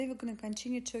We're going to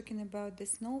continue talking about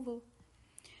this novel.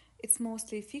 It's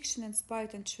mostly fiction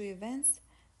inspired on true events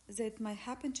that might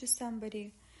happen to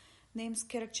somebody. Names,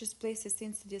 characters, places,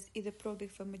 incidents, either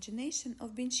product of imagination or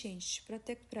being changed to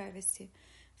protect privacy.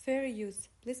 Fair use.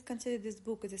 Please consider this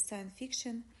book as a science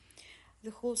fiction. The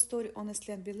whole story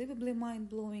honestly unbelievably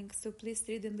mind-blowing, so please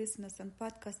read and listen us on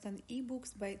podcasts and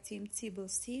ebooks by Team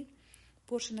TBLC.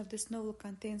 Portion of this novel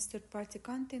contains third-party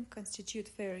content, constitute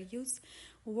fair use.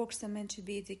 Works are meant to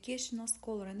be educational,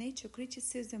 scholar nature,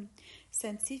 criticism,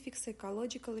 scientific,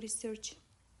 psychological research.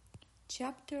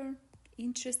 Chapter: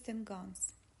 Interest in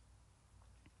Guns.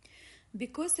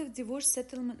 Because of divorce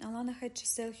settlement, Alana had to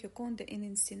sell her condo in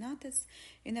Encinitas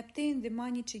and obtain the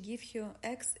money to give her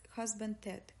ex-husband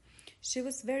Ted. She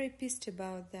was very pissed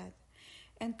about that.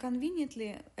 And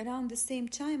conveniently, around the same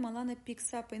time, Alana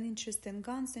picks up an interest in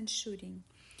guns and shooting.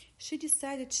 She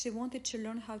decided she wanted to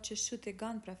learn how to shoot a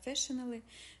gun professionally,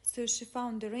 so she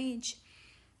found a range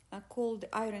called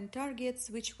Iron Targets,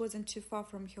 which wasn't too far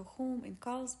from her home in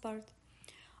Carlsbad.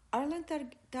 Iron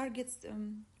Targets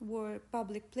were a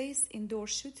public place, indoor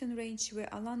shooting range where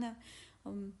Alana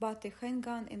bought a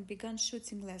handgun and began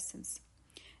shooting lessons.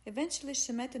 Eventually,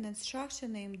 she met an instructor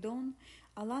named Don.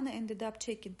 Alana ended up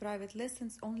taking private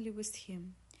lessons only with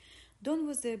him. Don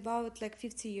was about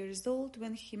 50 years old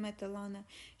when he met Alana.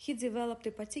 He developed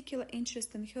a particular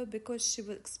interest in her because she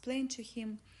would explain to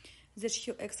him that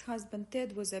her ex-husband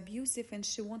Ted was abusive and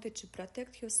she wanted to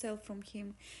protect herself from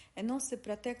him and also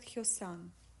protect her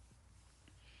son.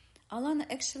 Alana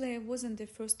actually wasn't the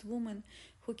first woman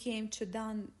who came to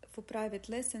Don for private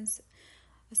lessons,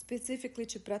 specifically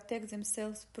to protect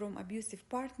themselves from abusive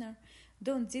partner.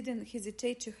 Don didn't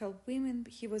hesitate to help women.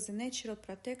 He was a natural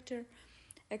protector.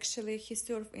 Actually, he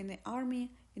served in the army,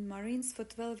 in Marines for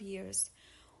 12 years.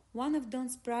 One of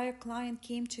Don's prior clients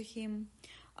came to him,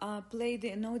 played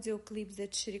an audio clip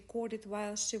that she recorded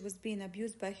while she was being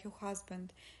abused by her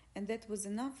husband, and that was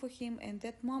enough for him. And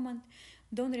that moment,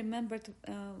 Don remembered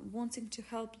wanting to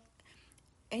help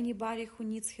anybody who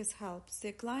needs his help.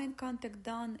 The client contacted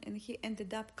Don, and he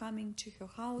ended up coming to her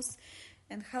house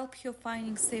and helped her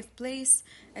finding safe place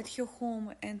at her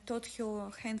home and taught her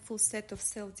a handful set of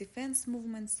self-defense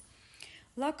movements.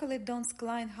 Luckily, Don's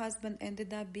client husband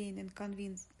ended up being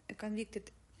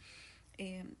convicted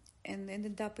and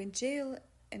ended up in jail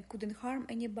and couldn't harm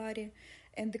anybody.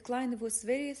 And the client was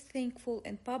very thankful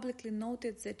and publicly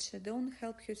noted that Don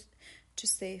helped her to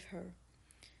save her.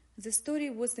 The story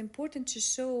was important to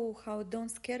show how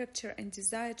Don's character and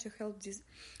desire to help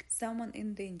someone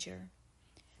in danger.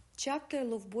 Chapter: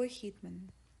 Loveboy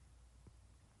Hitman.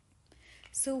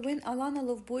 So when Alana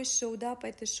Loveboy showed up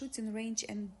at the shooting range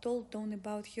and told Don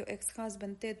about her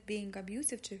ex-husband Ted being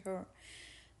abusive to her,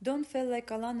 Don felt like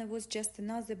Alana was just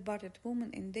another battered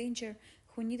woman in danger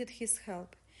who needed his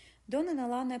help. Don and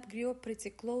Alana grew up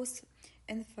pretty close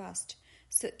and fast.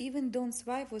 So even Don's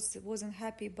wife wasn't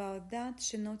happy about that.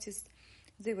 She noticed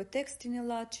they were texting a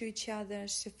lot to each other.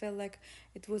 She felt like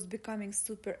it was becoming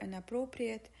super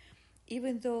inappropriate,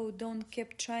 even though Don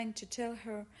kept trying to tell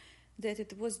her that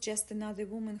it was just another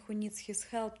woman who needs his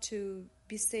help to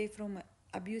be safe from an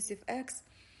abusive ex.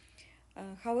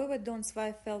 However, Don's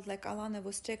wife felt like Alana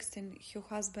was texting her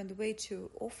husband way too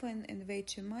often and way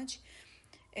too much,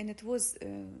 and it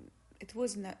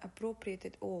wasn't appropriate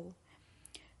at all.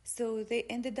 So they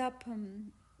ended up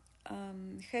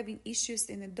having issues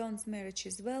in Don's marriage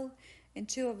as well, and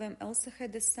two of them also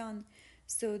had a son,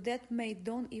 so that made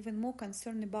Don even more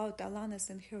concerned about Alana's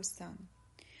and her son.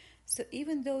 So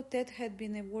even though Ted had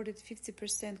been awarded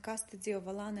 50% custody of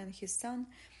Alana and his son,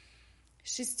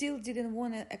 she still didn't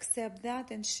want to accept that,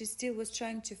 and she still was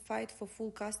trying to fight for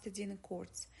full custody in the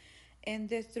courts. And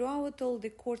throughout all the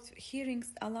court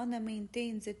hearings, Alana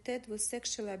maintained that Ted was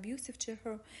sexually abusive to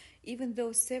her, even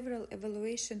though several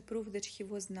evaluations proved that he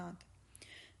was not.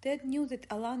 Ted knew that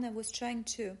Alana was trying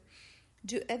to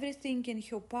do everything in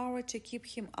her power to keep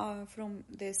him from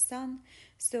their son,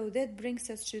 so that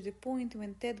brings us to the point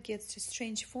when Ted gets a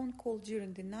strange phone call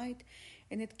during the night,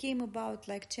 and it came about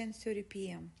 10:30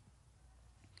 p.m.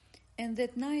 And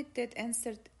that night Ted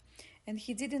answered, and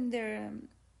he didn't there.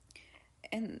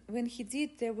 And when he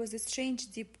did, there was a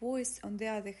strange, deep voice on the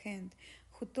other hand,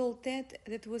 who told Ted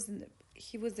that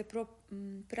he was a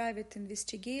private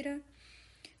investigator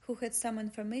who had some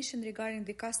information regarding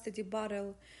the custody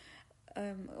battle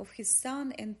of his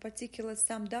son, and particular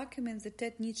some documents that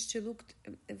Ted needs to look.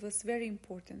 It was very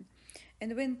important.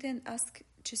 And when Ted asked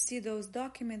to see those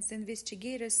documents, the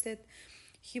investigator said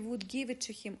he would give it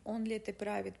to him only at a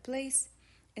private place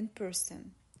in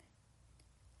person.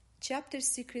 Chapter: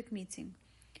 Secret Meeting.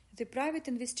 The private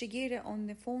investigator on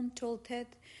the phone told Ted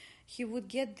he would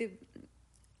get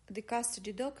the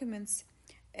custody documents,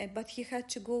 but he had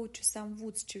to go to some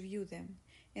woods to view them.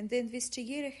 And the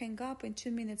investigator hung up, and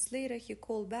 2 minutes later he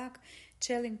called back,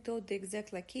 telling Todd the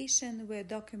exact location where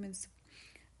documents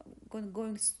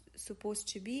going supposed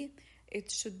to be.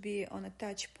 It should be on a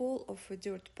touch pole of a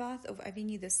dirt path of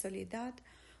Avenida Soledad,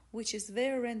 which is a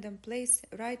very random place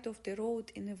right off the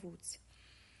road in the woods.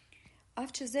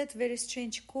 After that very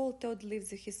strange call, Todd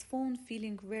leaves his phone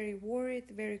feeling very worried,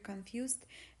 very confused,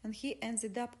 and he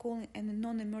ended up calling a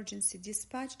non-emergency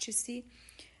dispatch to see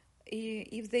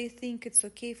if they think it's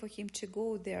okay for him to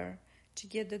go there to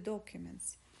get the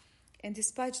documents. And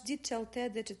dispatch did tell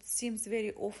Ted that it seems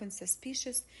very often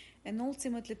suspicious, and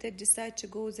ultimately Ted decided to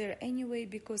go there anyway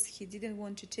because he didn't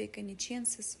want to take any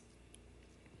chances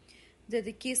that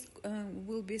the case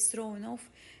will be thrown off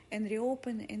and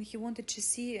reopened, and he wanted to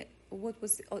see what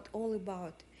was it all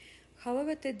about.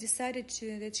 However, Ted decided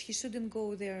that he shouldn't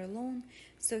go there alone,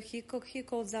 so he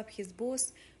calls up his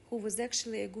boss, who was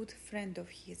actually a good friend of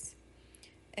his.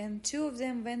 And two of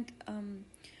them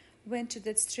went to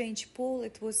that strange pole.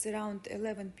 It was around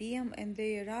 11 p.m. and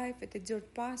they arrived at a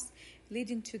dirt path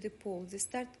leading to the pole. They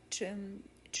start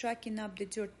tracking up the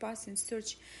dirt path in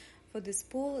search for this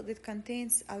pole that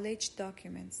contains alleged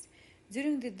documents.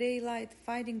 During the daylight,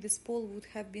 finding this pole would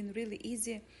have been really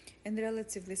easy and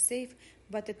relatively safe,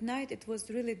 but at night it was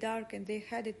really dark and they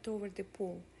headed toward the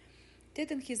pole.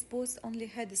 Ted and his boss only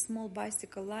had a small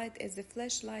bicycle light as a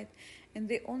flashlight, and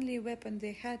the only weapon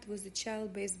they had was a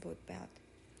child baseball bat.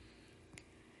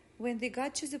 When they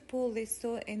got to the pole, they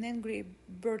saw an angry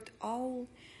bird owl.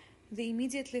 They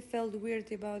immediately felt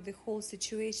weird about the whole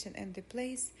situation and the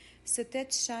place, so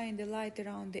Ted shined the light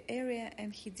around the area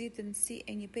and he didn't see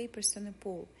any papers on the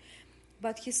pole.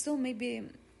 But he saw maybe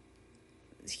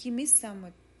he missed some.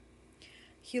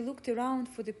 He looked around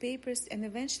for the papers and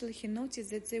eventually he noticed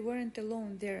that they weren't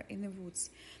alone there in the woods.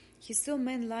 He saw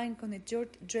men lying on the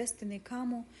dirt dressed in a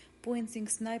camo, pointing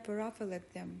sniper rifle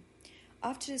at them.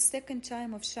 After the second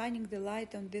time of shining the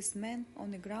light on this man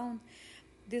on the ground,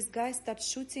 this guy started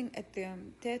shooting at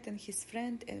Ted and his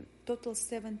friend a total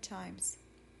 7 times.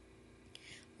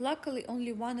 Luckily,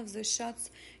 only one of the shots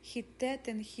hit Ted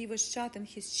and he was shot in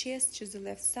his chest to the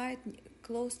left side,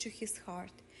 close to his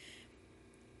heart.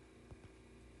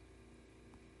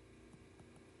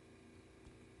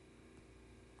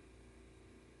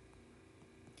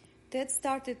 Ted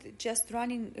started just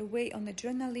running away on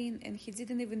adrenaline and he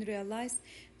didn't even realize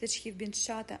that he'd been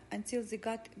shot until they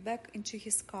got back into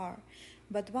his car.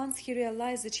 But once he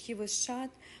realized that he was shot,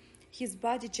 his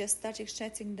body just started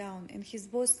shutting down and his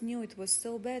boss knew it was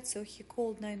so bad, so he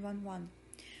called 911.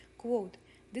 Quote,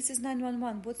 "This is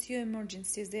 911, what's your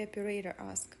emergency?" the operator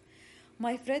asked.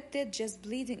 "My friend Ted just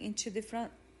bleeding into the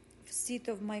front seat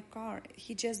of my car.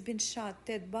 He just been shot,"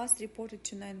 Ted boss reported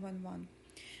to 911.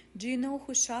 "Do you know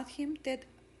who shot him?"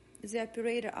 the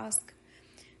operator asked.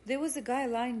 "There was a guy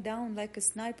lying down like a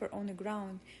sniper on the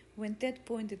ground when Ted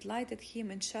pointed light at him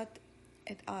and shot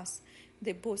at us,"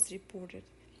 the boss reported.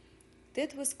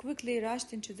 Ted was quickly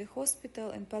rushed into the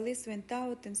hospital and police went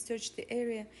out and searched the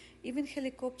area. Even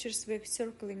helicopters were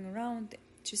circling around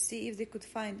to see if they could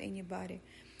find anybody.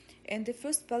 And the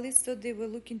first police thought they were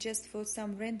looking just for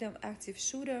some random active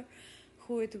shooter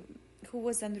who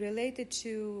was unrelated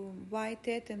to why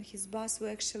Ted and his boss were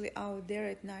actually out there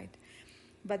at night.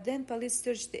 But then police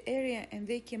searched the area and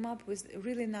they came up with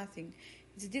really nothing.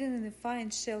 They didn't even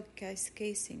find shell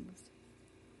casings.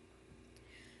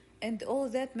 And all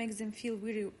that makes them feel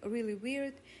really, really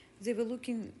weird.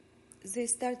 They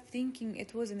start thinking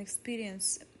it was an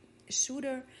experienced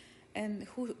shooter and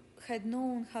who had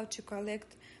known how to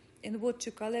collect and what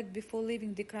to collect before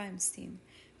leaving the crime scene.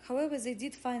 However, they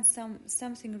did find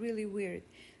something really weird.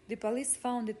 The police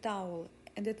found a towel,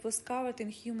 and it was covered in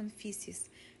human feces,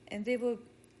 and they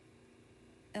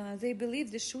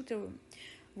believed the shooter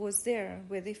was there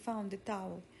where they found the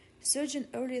towel. Surgeon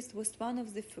Earliest was one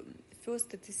of the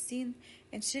first at the scene,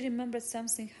 and she remembered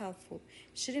something helpful.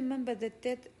 She remembered that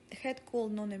Ted had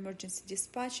called non-emergency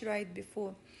dispatch right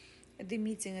before the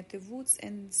meeting at the woods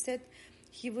and said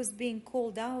he was being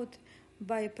called out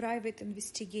by a private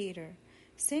investigator.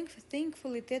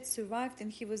 Thankfully, Ted survived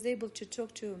and he was able to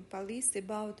talk to police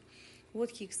about what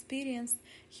he experienced.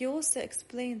 He also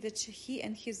explained that he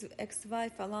and his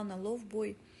ex-wife Alana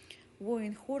Loveboy were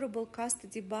in horrible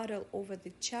custody battle over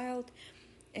the child,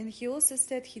 and he also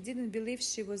said he didn't believe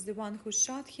she was the one who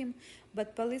shot him,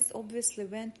 but police obviously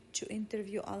went to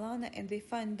interview Alana and they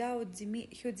found out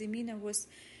her demeanor was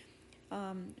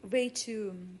way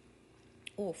too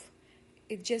off.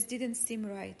 It just didn't seem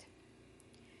right.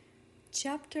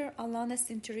 Chapter Alana's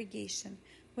interrogation.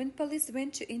 When police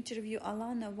went to interview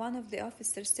Alana, one of the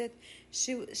officers said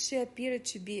she appeared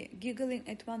to be giggling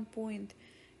at one point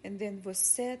and then was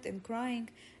sad and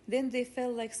crying. Then they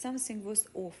felt like something was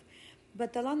off.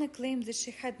 But Alana claimed that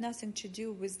she had nothing to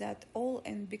do with that all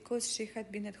and because she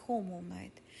had been at home all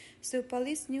night. So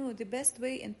police knew the best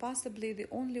way and possibly the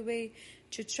only way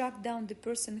to track down the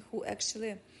person who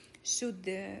actually shot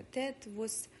Ted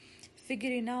was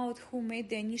figuring out who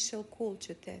made the initial call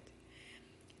to Ted.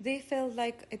 They felt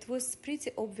like it was pretty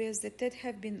obvious that Ted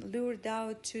had been lured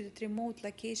out to that remote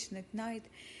location at night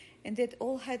and that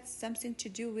all had something to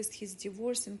do with his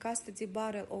divorce and custody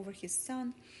battle over his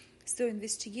son. So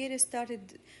investigators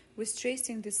started with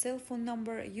tracing the cell phone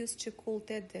number used to call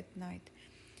Ted that night.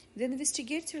 The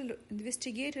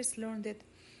investigators learned that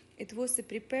it was a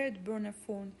prepared burner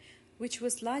phone, which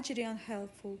was largely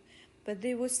unhelpful, but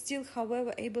they were still,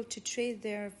 however, able to trace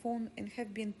their phone and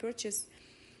have been purchased,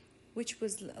 which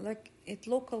was like at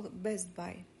local Best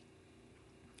Buy.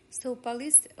 So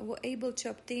police were able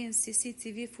to obtain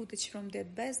CCTV footage from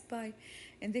that Best Buy,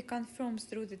 and they confirmed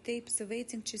through the tapes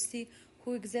waiting to see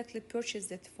who exactly purchased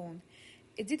that phone.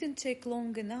 It didn't take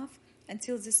long enough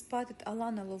until they spotted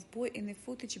Alana Loveboy in the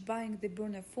footage buying the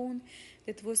burner phone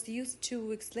that was used 2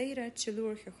 weeks later to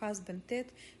lure her husband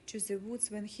Ted to the woods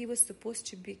when he was supposed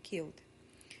to be killed.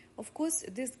 Of course,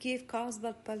 this gave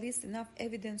Carlsbad police enough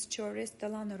evidence to arrest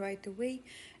Alana right away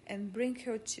and bring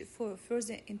her for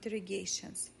further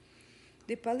interrogations.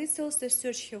 The police also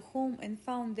searched her home and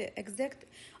found the exact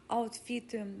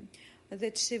outfit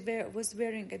that she was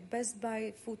wearing at Best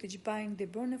Buy footage buying the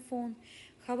burner phone.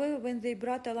 However, when they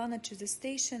brought Alana to the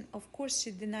station, of course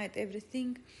she denied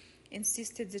everything,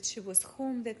 insisted that she was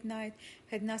home that night,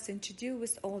 had nothing to do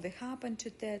with all that happened to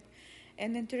Ted.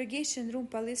 In the interrogation room,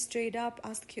 police straight up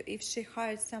asked her if she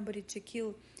hired somebody to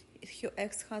kill her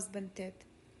ex-husband Ted.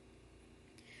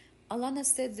 Alana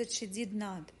said that she did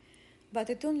not, but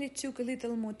it only took a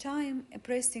little more time,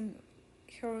 pressing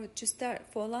her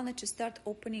for Alana to start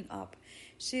opening up.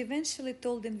 She eventually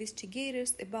told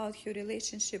investigators about her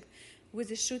relationship with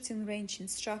the shooting range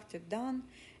instructor Don,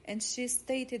 and she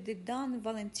stated that Don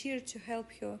volunteered to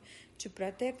help her to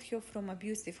protect her from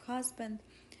abusive husband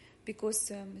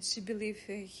because she believed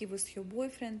he was her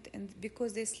boyfriend and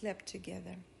because they slept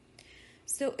together.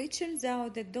 So it turns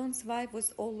out that Don's wife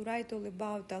was all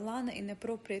about Alana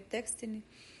inappropriate texting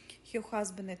her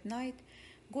husband at night.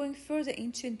 Going further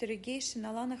into interrogation,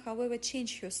 Alana, however,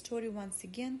 changed her story once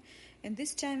again, and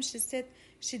this time she said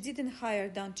she didn't hire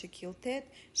Don to kill Ted,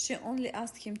 she only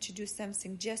asked him to do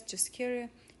something just to scare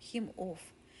him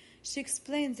off. She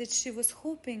explained that she was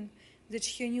hoping that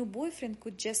her new boyfriend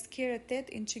could just scare Ted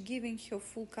into giving her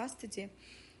full custody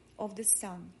of the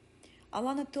son.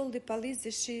 Alana told the police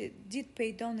that she did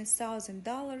pay Don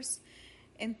 $1,000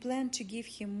 and planned to give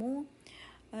him more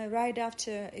right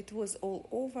after it was all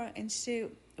over, and she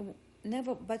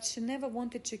never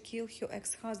wanted to kill her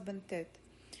ex-husband Ted.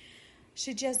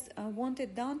 She just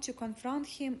wanted Don to confront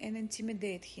him and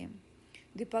intimidate him.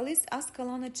 The police asked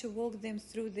Alana to walk them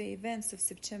through the events of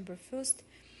September 1st,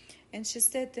 and she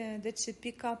said that she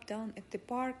picked up Don at the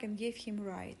park and gave him a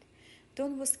ride.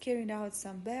 Don was carrying out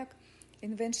some bag,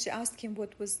 and when she asked him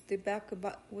what was the bag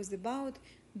was about,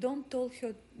 Don told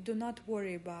her, "Do not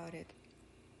worry about it."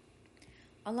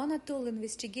 Alana told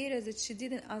investigators that she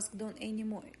didn't ask Don any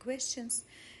more questions,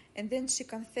 and then she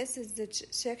confesses that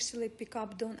she actually picked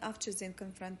up Don after the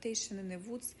confrontation in the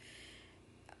woods,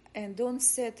 and Don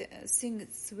said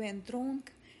things went wrong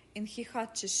and he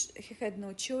had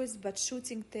no choice but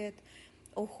shooting Ted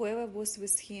or whoever was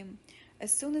with him.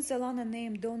 As soon as Alana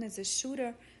named Don as a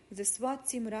shooter, the SWAT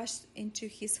team rushed into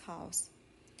his house.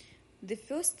 The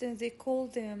first they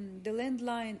called the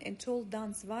landline and told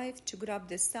Don's wife to grab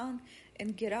the son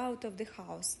and get out of the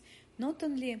house. Not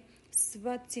only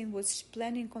SWAT team was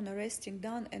planning on arresting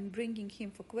Don and bringing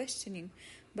him for questioning,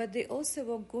 but they also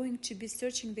were going to be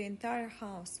searching the entire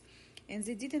house, and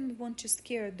they didn't want to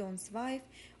scare Don's wife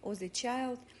or the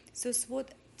child, so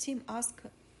SWAT team asked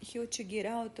her to get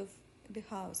out of the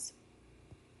house.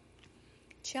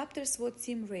 Chapter SWAT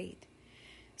team raid.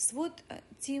 SWAT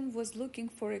team was looking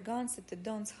for guns at the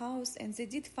Don's house, and they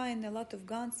did find a lot of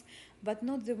guns, but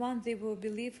not the one they will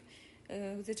believe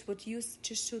that was used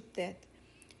to shoot Ted.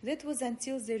 That was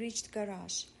until they reached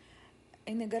garage.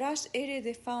 In the garage area,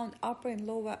 they found upper and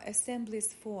lower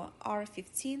assemblies for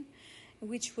R-15,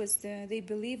 which was they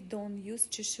believed Don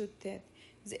used to shoot Ted.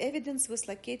 The evidence was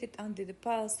located under the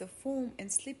piles of foam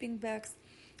and sleeping bags,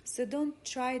 so Don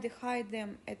tried to hide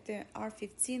them at the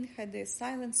R-15 had a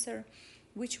silencer,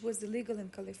 which was illegal in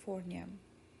California.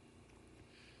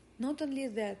 Not only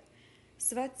that,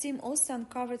 SWAT team also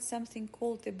uncovered something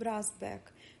called a brass bag,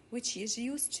 which is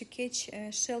used to catch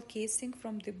shell casing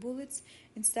from the bullets.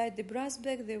 Inside the brass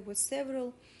bag there were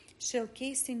several shell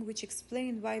casing, which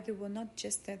explained why they were not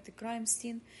just at the crime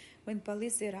scene when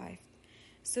police arrived.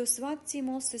 So SWAT team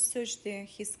also searched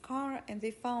his car, and they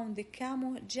found the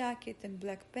camo jacket and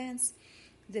black pants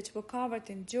that were covered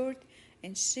in dirt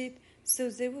and shit. So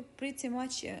they were pretty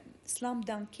much a slam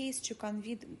dunk case to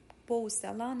convict both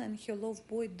Alana and her love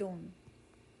boy Don.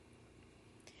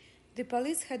 The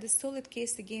police had a solid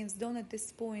case against Don at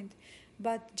this point,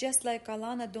 but just like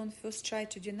Alana, Don first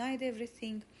tried to deny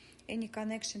everything, any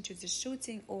connection to the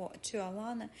shooting or to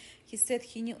Alana. He said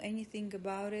he knew anything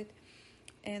about it,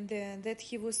 and that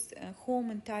he was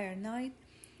home entire night.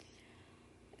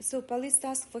 So police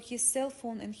asked for his cell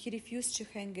phone, and he refused to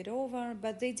hand it over,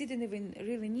 but they didn't even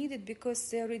really need it because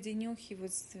they already knew he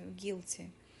was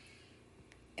guilty.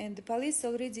 And the police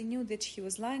already knew that he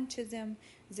was lying to them.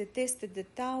 They tested the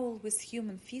towel with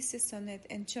human feces on it,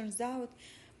 and turns out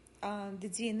the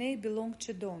DNA belonged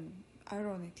to Don,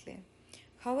 ironically.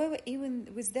 However, even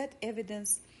with that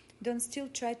evidence, Don still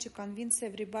tried to convince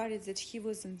everybody that he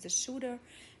wasn't the shooter.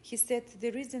 He said the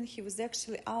reason he was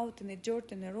actually out in the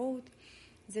dirt on the road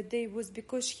that day was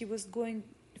because he was going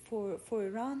for a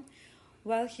run.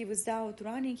 While he was out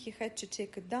running, he had to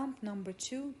take a dump, number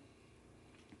 2.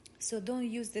 So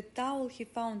Don used the towel he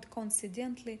found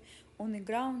coincidentally on the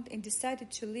ground and decided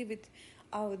to leave it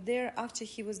out there after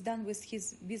he was done with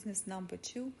his business, number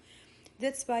 2.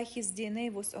 That's why his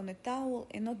DNA was on a towel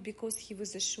and not because he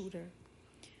was a shooter.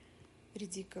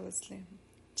 Ridiculously.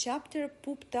 Chapter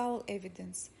Poop Towel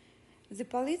Evidence. The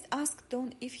police asked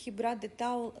Don if he brought the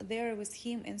towel there with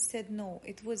him and said no,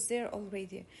 it was there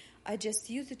already. I just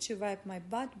used it to wipe my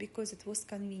butt because it was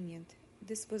convenient.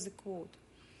 This was a quote.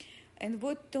 And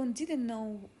what Don didn't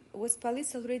know was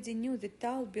police already knew the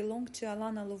towel belonged to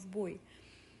Alana Loveboy,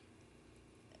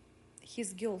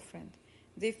 his girlfriend.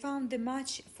 They found a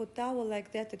match for towel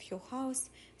like that at her house.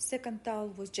 Second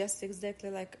towel was just exactly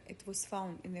like it was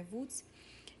found in the woods.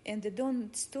 And the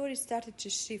Don story started to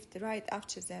shift right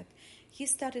after that. He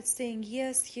started saying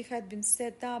yes, he had been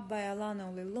set up by Alana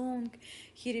all along.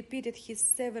 He repeated this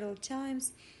several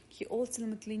times. He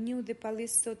ultimately knew the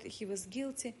police thought he was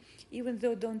guilty, even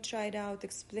though Don tried out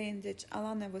explained that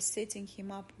Alana was setting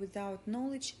him up without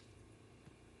knowledge.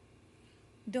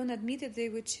 Don admitted they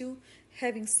were two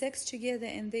having sex together,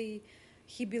 and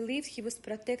he believed he was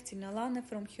protecting Alana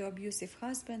from her abusive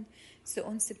husband. So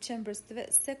on September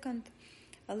 2nd,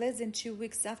 less than 2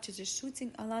 weeks after the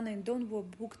shooting, Alana and Don were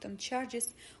booked on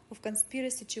charges of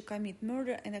conspiracy to commit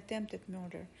murder and attempted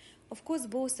murder. Of course,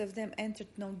 both of them entered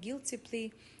no guilty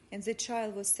plea, and the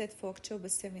trial was set for October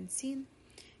 17.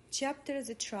 Chapter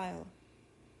The Trial.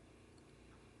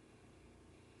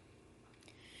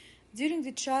 During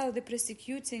the trial, the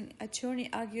prosecuting attorney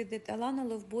argued that Alana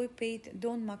Loveboy paid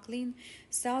Don McLean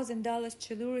 $1,000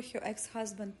 to lure her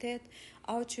ex-husband Ted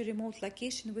out to a remote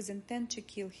location with intent to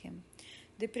kill him.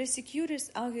 The prosecutors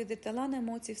argued that Alana's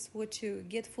motives were to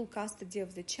get full custody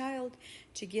of the child,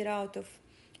 to get out of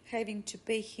having to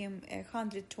pay him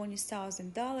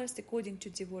 $120,000 according to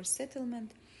divorce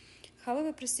settlement.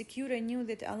 However, prosecutor knew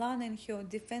that Alana and her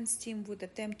defense team would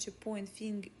attempt to point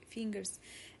fingers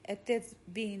at Ted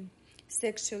being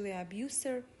sexually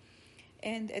abuser,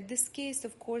 and at this case,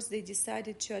 of course, they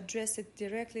decided to address it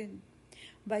directly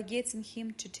by getting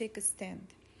him to take a stand.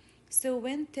 So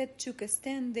when Ted took a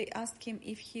stand, they asked him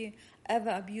if he ever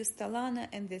abused Alana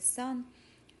and their son.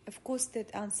 Of course,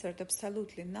 Ted answered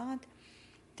absolutely not.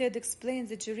 Ted explained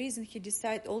that the reason he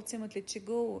decided ultimately to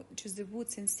go to the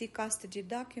woods and see custody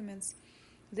documents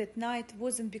that night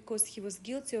wasn't because he was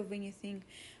guilty of anything,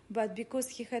 but because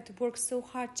he had worked so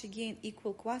hard to gain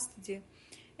equal custody,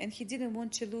 and he didn't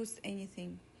want to lose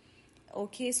anything or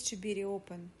case to be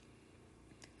reopened.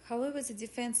 However, the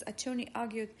defense attorney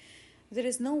argued there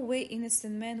is no way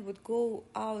innocent man would go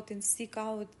out and seek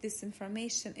out this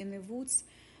information in the woods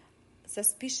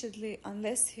suspiciously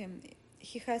unless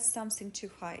he has something to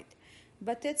hide.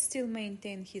 But Ted still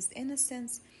maintained his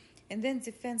innocence, and then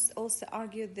defense also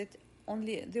argued that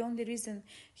the only reason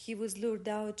he was lured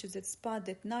out to that spot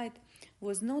that night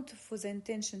was not for the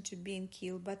intention to being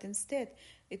killed, but instead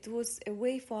it was a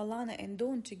way for Alana and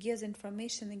Don to gather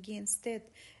information against Ted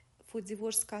for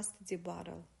divorce custody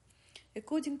battle.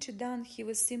 According to Don, he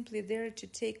was simply there to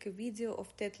take a video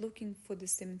of Ted looking for the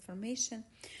same information,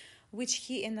 which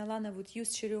he and Alana would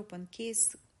use to reopen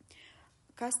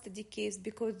custody case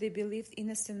because they believed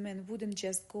innocent men wouldn't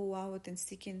just go out and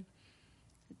seek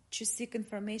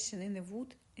information in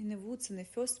the woods in the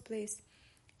first place.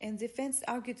 And defense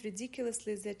argued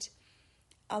ridiculously that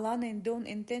Alana and Don's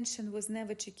intention was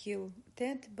never to kill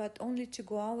Ted, but only to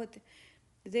go out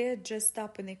there dressed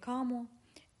up in a camo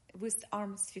with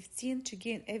arms 15 to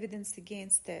gain evidence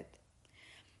against Ted.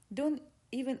 Don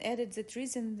even added that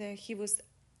reason that he was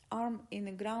armed in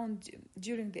the ground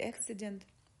during the accident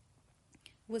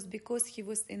was because he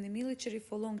was in the military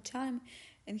for a long time,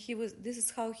 and this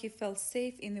is how he felt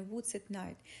safe in the woods at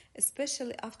night,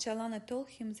 especially after Alana told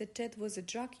him that Ted was a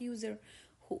drug user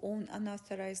who owned an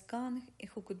unauthorized gun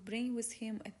who could bring with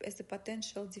him as a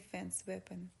potential defense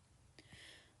weapon.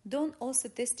 Don also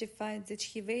testified that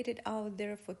he waited out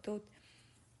there for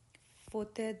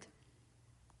Ted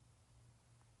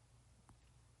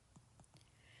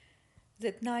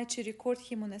that night to record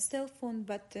him on a cell phone,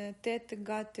 but Ted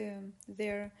got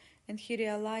there and he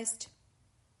realized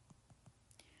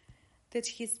that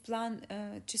his plan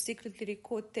to secretly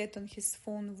record Ted on his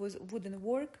phone wouldn't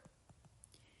work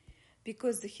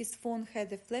because his phone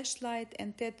had a flashlight,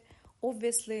 and Ted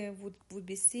obviously would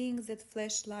be seeing that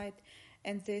flashlight,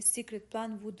 and the secret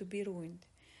plan would be ruined.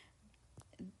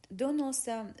 Don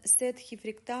also said he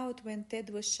freaked out when Ted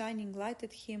was shining light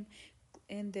at him,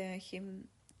 and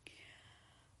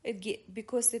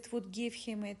because it would give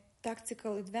him a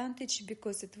tactical advantage,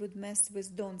 because it would mess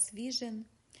with Don's vision,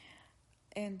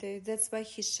 and that's why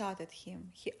he shot at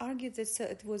him. He argued that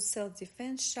it was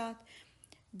self-defense shot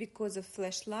because of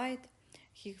flashlight.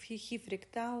 He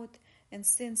freaked out, and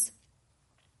since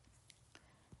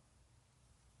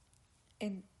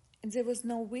and there was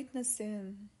no witness.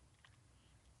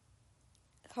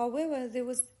 However,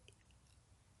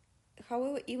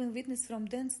 even witness from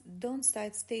Don's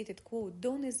side stated, quote,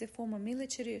 Don is a former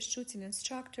military shooting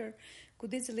instructor,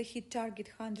 could easily hit target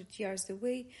 100 yards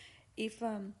away. If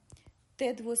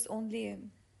Ted was only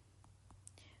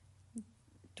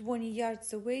 20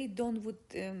 yards away, Don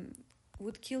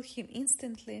would kill him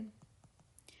instantly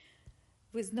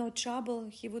with no trouble.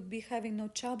 He would be having no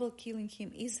trouble killing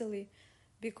him easily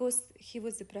because he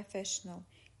was a professional.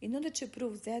 In order to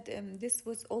prove that this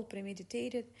was all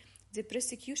premeditated, the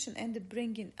prosecution ended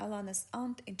bringing Alana's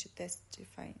aunt into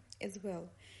testifying as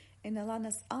well. And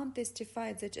Alana's aunt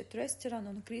testified that at a restaurant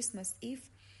on Christmas Eve,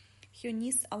 her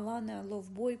niece Alana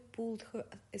Loveboy pulled her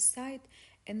aside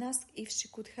and asked if she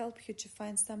could help her to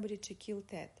find somebody to kill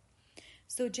Ted.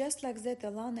 So just like that,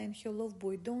 Alana and her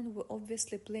loveboy Don were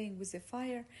obviously playing with the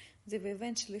fire. They were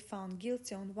eventually found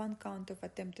guilty on one count of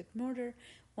attempted murder,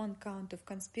 one count of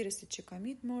conspiracy to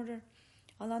commit murder.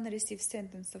 Alana received a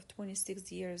sentence of 26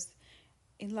 years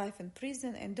in life in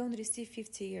prison, and Don received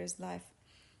 50 years life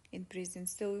in prison.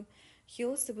 So he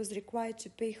also was required to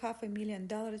pay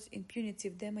 $500,000 in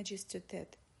punitive damages to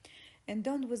Ted. And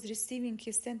Don was receiving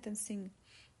his sentencing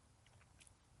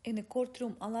in a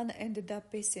courtroom. Alana ended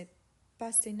up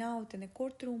passing out in a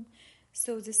courtroom,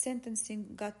 so the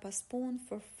sentencing got postponed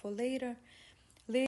for later.